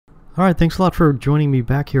Alright, thanks a lot for joining me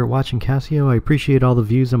back here at Watching Casio. I appreciate all the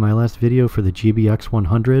views on my last video for the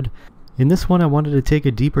GBX-100. In this one I wanted to take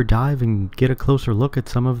a deeper dive and get a closer look at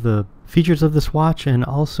some of the features of this watch, and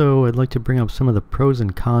also I'd like to bring up some of the pros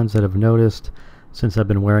and cons that I've noticed since I've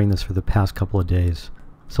been wearing this for the past couple of days.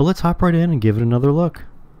 So let's hop right in and give it another look.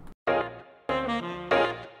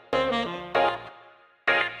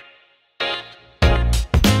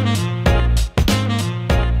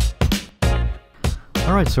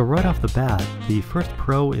 Alright, so right off the bat, the first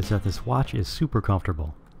pro is that this watch is super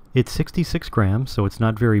comfortable. It's 66 grams, so it's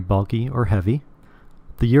not very bulky or heavy.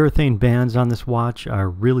 The urethane bands on this watch are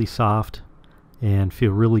really soft and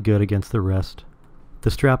feel really good against the wrist.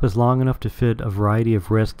 The strap is long enough to fit a variety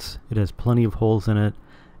of wrists, it has plenty of holes in it,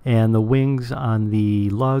 and the wings on the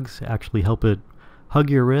lugs actually help it hug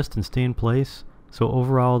your wrist and stay in place. So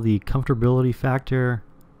overall, the comfortability factor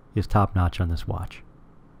is top notch on this watch.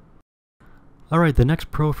 Alright, the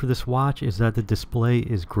next pro for this watch is that the display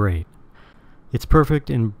is great. It's perfect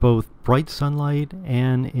in both bright sunlight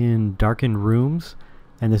and in darkened rooms,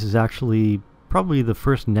 and this is actually probably the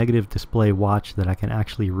first negative display watch that I can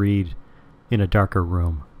actually read in a darker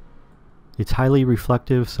room. It's highly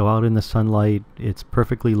reflective, so out in the sunlight it's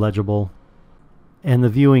perfectly legible, and the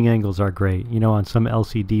viewing angles are great. You know, on some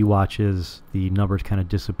LCD watches the numbers kind of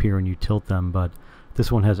disappear when you tilt them, but this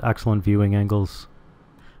one has excellent viewing angles.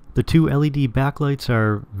 The two LED backlights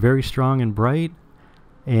are very strong and bright,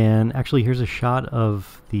 and actually here's a shot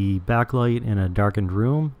of the backlight in a darkened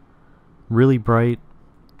room. Really bright.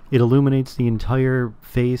 It illuminates the entire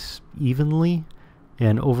face evenly,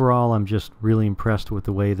 and overall I'm just really impressed with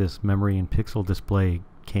the way this memory and pixel display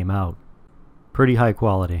came out. Pretty high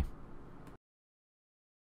quality.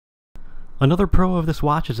 Another pro of this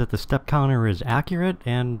watch is that the step counter is accurate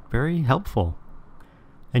and very helpful.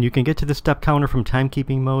 And you can get to the step counter from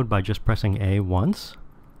timekeeping mode by just pressing A once.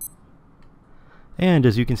 And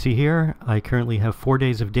as you can see here, I currently have 4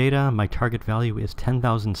 days of data. My target value is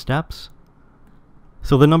 10,000 steps.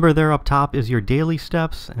 So the number there up top is your daily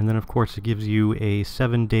steps, and then of course it gives you a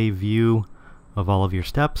 7-day view of all of your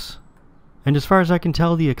steps. And as far as I can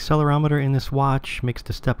tell, the accelerometer in this watch makes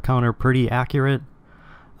the step counter pretty accurate.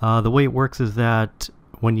 The way it works is that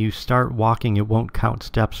when you start walking, it won't count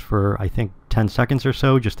steps for, I think, 10 seconds or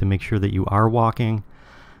so, just to make sure that you are walking.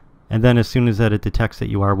 And then as soon as that it detects that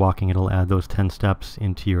you are walking, it'll add those 10 steps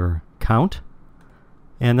into your count.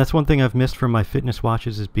 And that's one thing I've missed from my fitness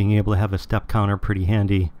watches, is being able to have a step counter pretty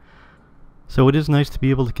handy. So it is nice to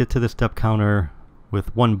be able to get to the step counter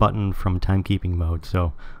with one button from timekeeping mode.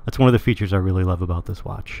 So that's one of the features I really love about this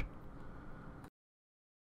watch.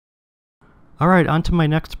 Alright, on to my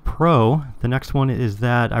next pro. The next one is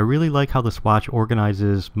that I really like how this watch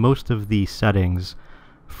organizes most of the settings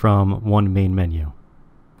from one main menu.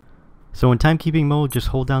 So in timekeeping mode, just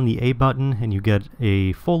hold down the A button and you get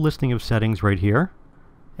a full listing of settings right here.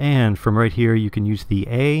 And from right here you can use the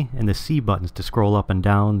A and the C buttons to scroll up and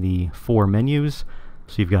down the 4 menus.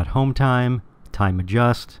 So you've got home time, time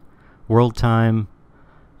adjust, world time,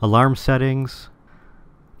 alarm settings,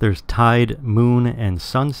 there's tide, moon, and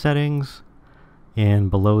sun settings.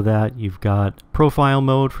 And below that you've got profile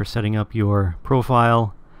mode for setting up your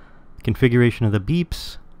profile, configuration of the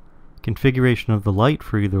beeps, configuration of the light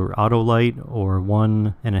for either auto light or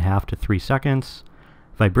 1.5 to 3 seconds,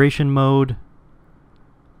 vibration mode,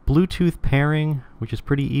 Bluetooth pairing, which is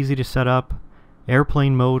pretty easy to set up,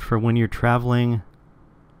 airplane mode for when you're traveling,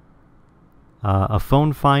 a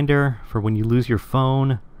phone finder for when you lose your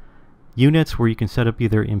phone, units where you can set up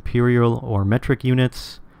either imperial or metric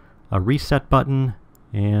units, a reset button,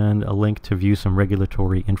 and a link to view some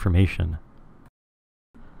regulatory information.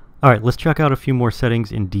 Alright, let's check out a few more settings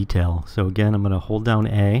in detail. So again, I'm going to hold down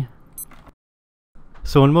A.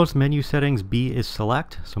 So in most menu settings, B is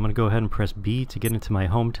select. So I'm going to go ahead and press B to get into my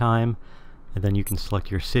home time. And then you can select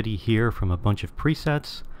your city here from a bunch of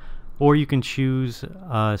presets. Or you can choose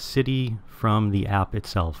a city from the app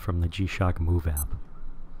itself, from the G-Shock Move app.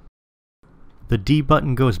 The D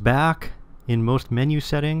button goes back in most menu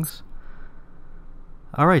settings.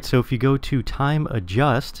 Alright, so if you go to time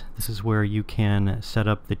adjust, this is where you can set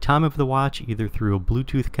up the time of the watch either through a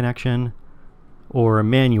Bluetooth connection or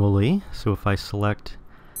manually. So if I select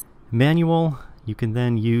manual, you can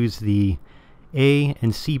then use the A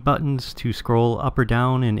and C buttons to scroll up or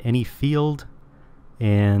down in any field,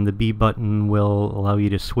 and the B button will allow you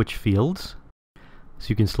to switch fields. So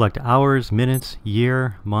you can select hours, minutes,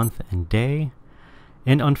 year, month, and day.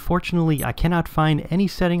 And unfortunately, I cannot find any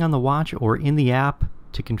setting on the watch or in the app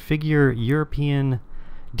to configure European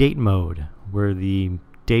date mode, where the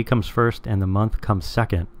day comes first and the month comes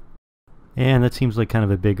second. And that seems like kind of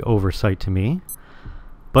a big oversight to me.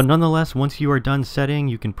 But nonetheless, once you are done setting,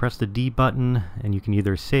 you can press the D button and you can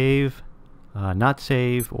either save, not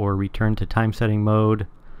save, or return to time setting mode.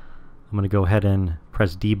 I'm going to go ahead and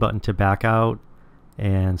press D button to back out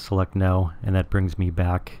and select no, and that brings me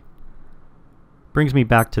back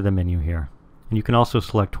to the menu here. And you can also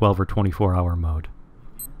select 12 or 24-hour mode.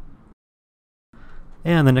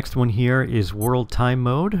 And the next one here is World Time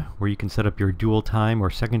Mode, where you can set up your dual time or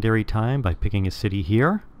secondary time by picking a city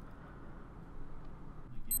here.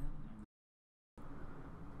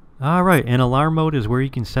 Alright, and Alarm Mode is where you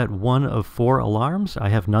can set one of 4 alarms. I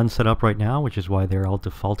have none set up right now, which is why they're all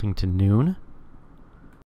defaulting to noon.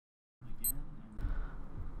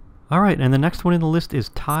 Alright, and the next one in the list is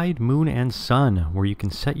Tide, Moon, and Sun, where you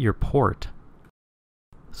can set your port.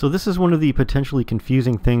 So this is one of the potentially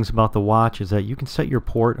confusing things about the watch, is that you can set your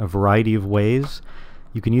port a variety of ways.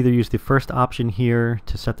 You can either use the first option here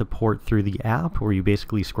to set the port through the app, where you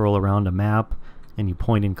basically scroll around a map and you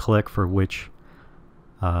point and click for which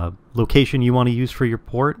location you want to use for your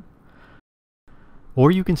port.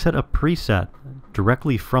 Or you can set a preset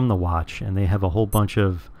directly from the watch, and they have a whole bunch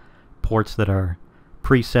of ports that are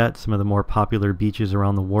preset, some of the more popular beaches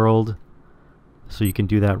around the world. So you can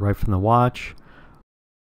do that right from the watch.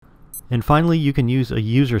 And finally, you can use a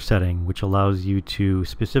user setting, which allows you to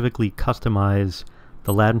specifically customize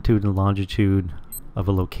the latitude and longitude of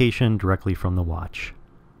a location directly from the watch.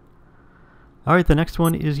 Alright, the next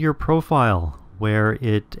one is your profile, where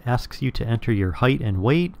it asks you to enter your height and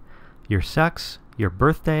weight, your sex, your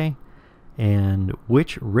birthday, and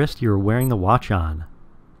which wrist you're wearing the watch on.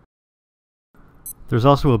 There's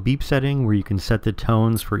also a beep setting where you can set the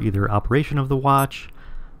tones for either operation of the watch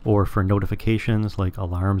or for notifications like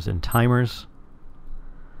alarms and timers.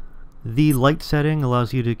 The light setting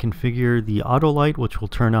allows you to configure the auto light, which will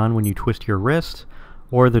turn on when you twist your wrist,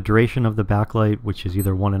 or the duration of the backlight, which is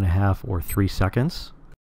either 1.5 or 3 seconds.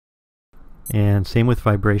 And same with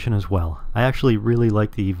vibration as well. I actually really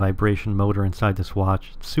like the vibration motor inside this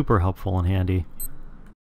watch. It's super helpful and handy.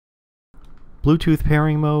 Bluetooth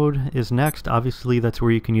pairing mode is next. Obviously that's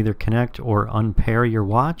where you can either connect or unpair your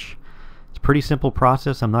watch. It's a pretty simple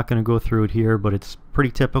process. I'm not going to go through it here, but it's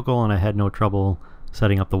pretty typical and I had no trouble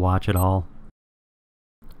setting up the watch at all.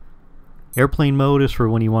 Airplane mode is for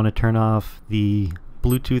when you want to turn off the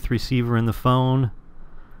Bluetooth receiver in the phone.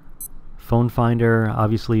 Phone finder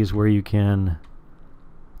obviously is where you can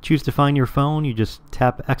choose to find your phone. You just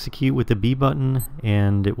tap execute with the B button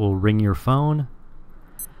and it will ring your phone.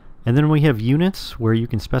 And then we have units, where you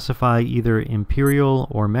can specify either imperial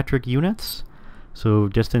or metric units. So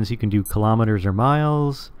distance, you can do kilometers or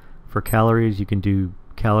miles. For calories, you can do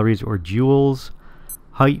calories or joules.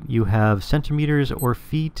 Height, you have centimeters or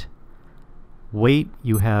feet. Weight,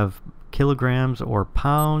 you have kilograms or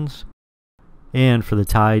pounds. And for the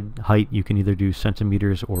tide height, you can either do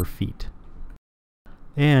centimeters or feet.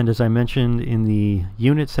 And as I mentioned in the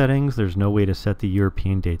unit settings, there's no way to set the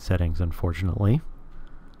European date settings, unfortunately.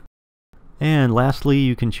 And lastly,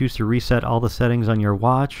 you can choose to reset all the settings on your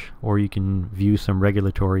watch, or you can view some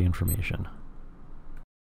regulatory information.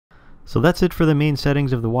 So that's it for the main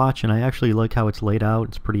settings of the watch, and I actually like how it's laid out.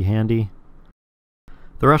 It's pretty handy.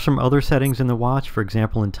 There are some other settings in the watch. For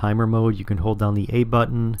example, in timer mode, you can hold down the A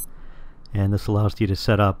button, and this allows you to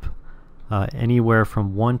set up anywhere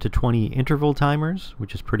from 1 to 20 interval timers,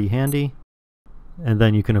 which is pretty handy. And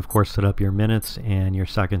then you can of course set up your minutes and your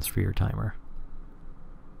seconds for your timer.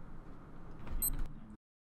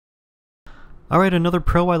 Alright, another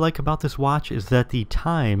pro I like about this watch is that the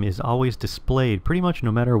time is always displayed pretty much no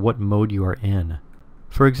matter what mode you are in.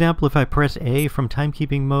 For example, if I press A from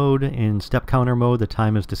timekeeping mode, in step counter mode the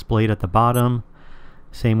time is displayed at the bottom.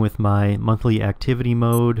 Same with my monthly activity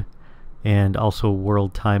mode, and also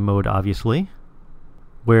world time mode obviously,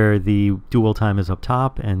 where the dual time is up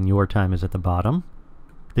top and your time is at the bottom.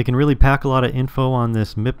 They can really pack a lot of info on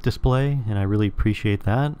this MIP display, and I really appreciate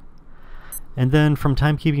that. And then from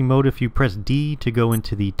timekeeping mode, if you press D to go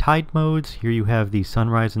into the tide modes, here you have the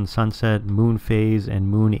sunrise and sunset, moon phase, and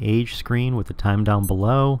moon age screen with the time down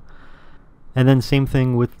below. And then same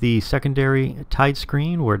thing with the secondary tide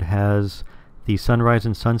screen, where it has the sunrise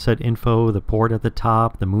and sunset info, the port at the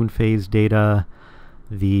top, the moon phase data,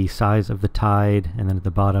 the size of the tide, and then at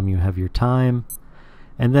the bottom you have your time.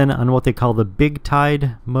 And then on what they call the big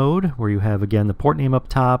tide mode, where you have again the port name up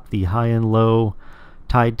top, the high and low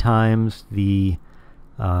tide times, the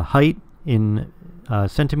height in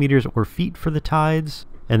centimeters or feet for the tides,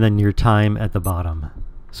 and then your time at the bottom.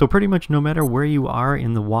 So pretty much no matter where you are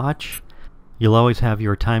in the watch, you'll always have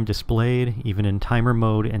your time displayed, even in timer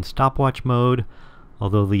mode and stopwatch mode,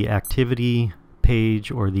 although the activity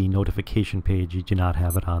page or the notification page, you do not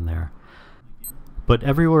have it on there. But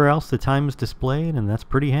everywhere else the time is displayed, and that's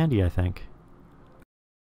pretty handy, I think.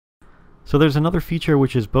 So there's another feature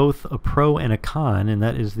which is both a pro and a con, and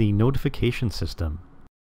that is the notification system.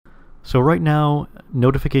 So right now,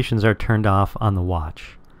 notifications are turned off on the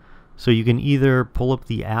watch. So you can either pull up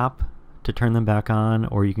the app to turn them back on,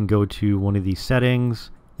 or you can go to one of these settings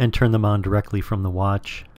and turn them on directly from the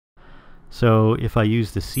watch. So if I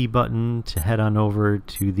use the C button to head on over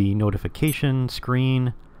to the notification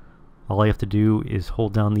screen, all I have to do is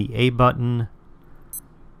hold down the A button,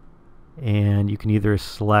 and you can either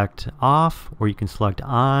select off, or you can select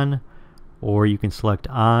on, or you can select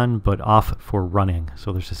on but off for running.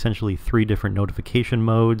 So there's essentially 3 different notification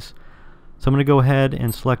modes. So I'm going to go ahead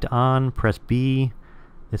and select on, press B.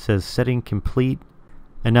 It says setting complete,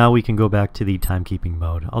 and now we can go back to the timekeeping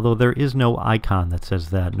mode, although there is no icon that says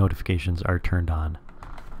that notifications are turned on.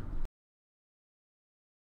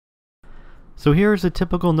 So here's a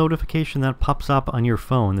typical notification that pops up on your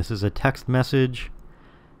phone. This is a text message,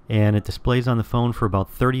 and it displays on the phone for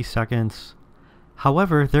about 30 seconds.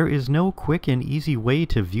 However, there is no quick and easy way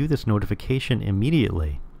to view this notification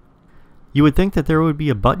immediately. You would think that there would be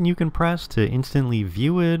a button you can press to instantly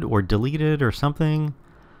view it or delete it or something.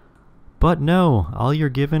 But no, all you're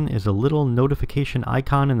given is a little notification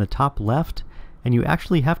icon in the top left, and you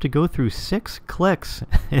actually have to go through 6 clicks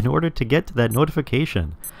in order to get to that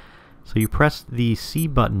notification. So you press the C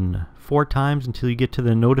button 4 times until you get to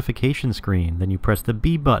the notification screen. Then you press the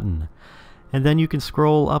B button. And then you can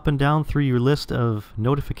scroll up and down through your list of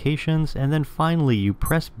notifications, and then finally you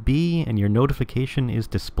press B and your notification is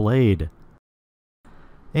displayed.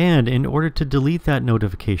 And in order to delete that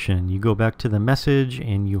notification, you go back to the message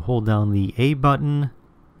and you hold down the A button.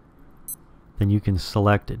 Then you can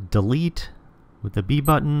select delete with the B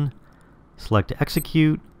button, select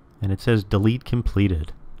execute, and it says delete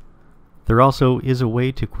completed. There also is a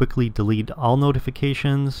way to quickly delete all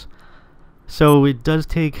notifications. So it does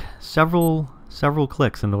take several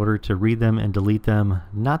clicks in order to read them and delete them.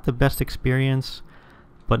 Not the best experience,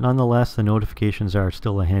 but nonetheless the notifications are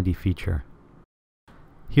still a handy feature.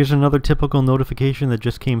 Here's another typical notification that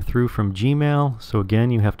just came through from Gmail. So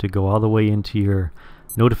again, you have to go all the way into your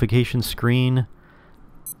notification screen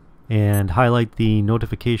and highlight the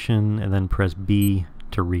notification and then press B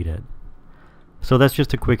to read it. So that's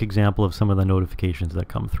just a quick example of some of the notifications that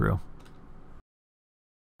come through.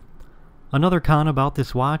 Another con about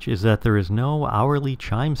this watch is that there is no hourly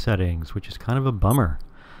chime settings, which is kind of a bummer.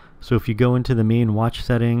 So if you go into the main watch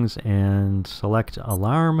settings and select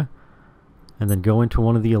alarm, and then go into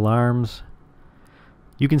one of the alarms,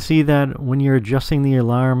 you can see that when you're adjusting the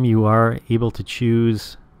alarm, you are able to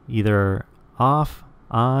choose either off,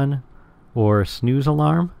 on, or snooze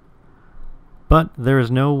alarm. But there is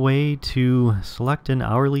no way to select an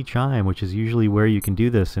hourly chime, which is usually where you can do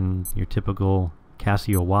this in your typical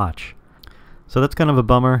Casio watch. So that's kind of a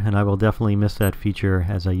bummer, and I will definitely miss that feature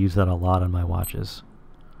as I use that a lot on my watches.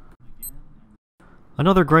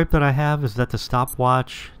 Another gripe that I have is that the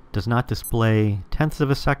stopwatch does not display tenths of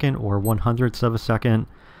a second or 100ths of a second,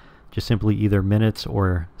 just simply either minutes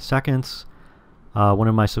or seconds. One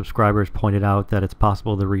of my subscribers pointed out that it's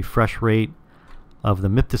possible the refresh rate of the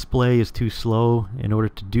MIP display is too slow in order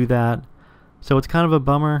to do that. So it's kind of a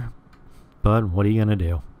bummer, but what are you going to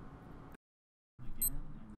do?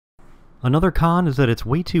 Another con is that it's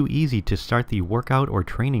way too easy to start the workout or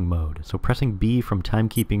training mode. So pressing B from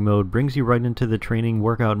timekeeping mode brings you right into the training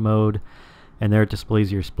workout mode, and there it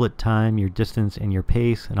displays your split time, your distance, and your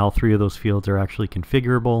pace, and all 3 of those fields are actually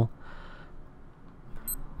configurable.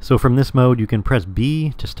 So from this mode you can press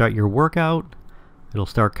B to start your workout, it'll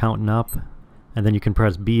start counting up, and then you can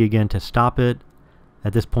press B again to stop it.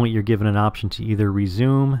 At this point you're given an option to either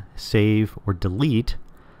resume, save, or delete.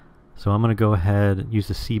 So I'm going to go ahead and use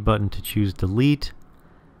the C button to choose delete,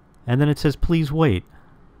 and then it says please wait,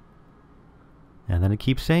 and then it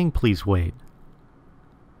keeps saying please wait,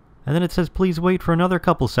 and then it says please wait for another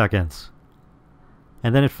couple seconds,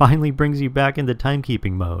 and then it finally brings you back into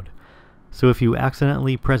timekeeping mode. So if you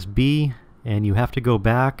accidentally press B and you have to go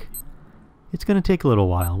back, it's going to take a little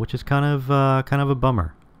while, which is kind of a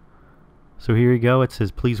bummer. So here you go, it says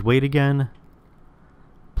please wait again,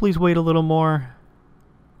 please wait a little more.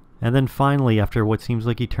 And then finally, after what seems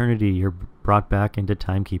like eternity, you're brought back into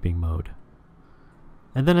timekeeping mode.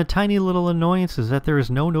 And then a tiny little annoyance is that there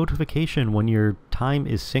is no notification when your time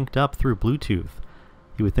is synced up through Bluetooth.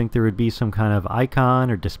 You would think there would be some kind of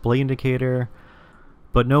icon or display indicator,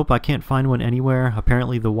 but nope, I can't find one anywhere.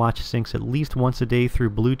 Apparently the watch syncs at least once a day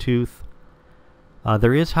through Bluetooth.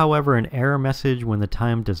 There is, however, an error message when the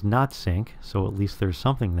time does not sync, so at least there's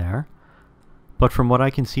something there. But from what I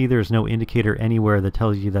can see, there's no indicator anywhere that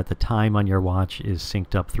tells you that the time on your watch is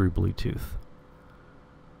synced up through Bluetooth.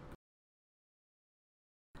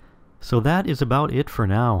 So that is about it for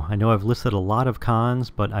now. I know I've listed a lot of cons,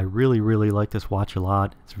 but I really like this watch a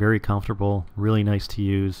lot. It's very comfortable, really nice to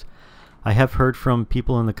use. I have heard from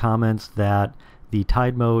people in the comments that the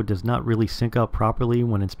Tide mode does not really sync up properly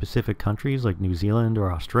when in specific countries like New Zealand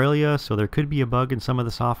or Australia, so there could be a bug in some of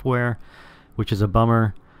the software, which is a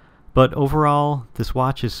bummer. But overall, this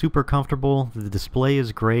watch is super comfortable, the display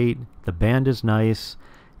is great, the band is nice,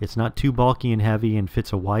 it's not too bulky and heavy and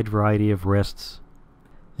fits a wide variety of wrists.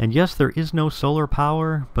 And yes, there is no solar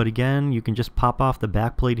power, but again, you can just pop off the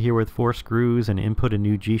backplate here with 4 screws and input a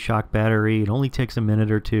new G-Shock battery. It only takes a minute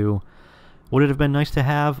or two. Would it have been nice to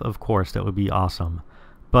have? Of course, that would be awesome.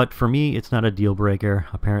 But for me, it's not a deal breaker.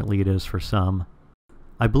 Apparently it is for some.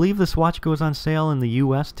 I believe this watch goes on sale in the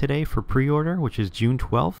US today for pre-order, which is June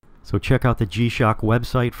 12th. So check out the G-Shock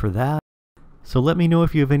website for that. So let me know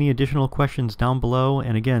if you have any additional questions down below.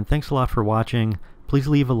 And again, thanks a lot for watching. Please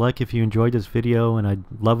leave a like if you enjoyed this video, and I'd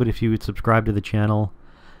love it if you would subscribe to the channel.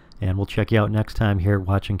 And we'll check you out next time here at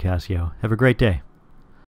Watching Casio. Have a great day.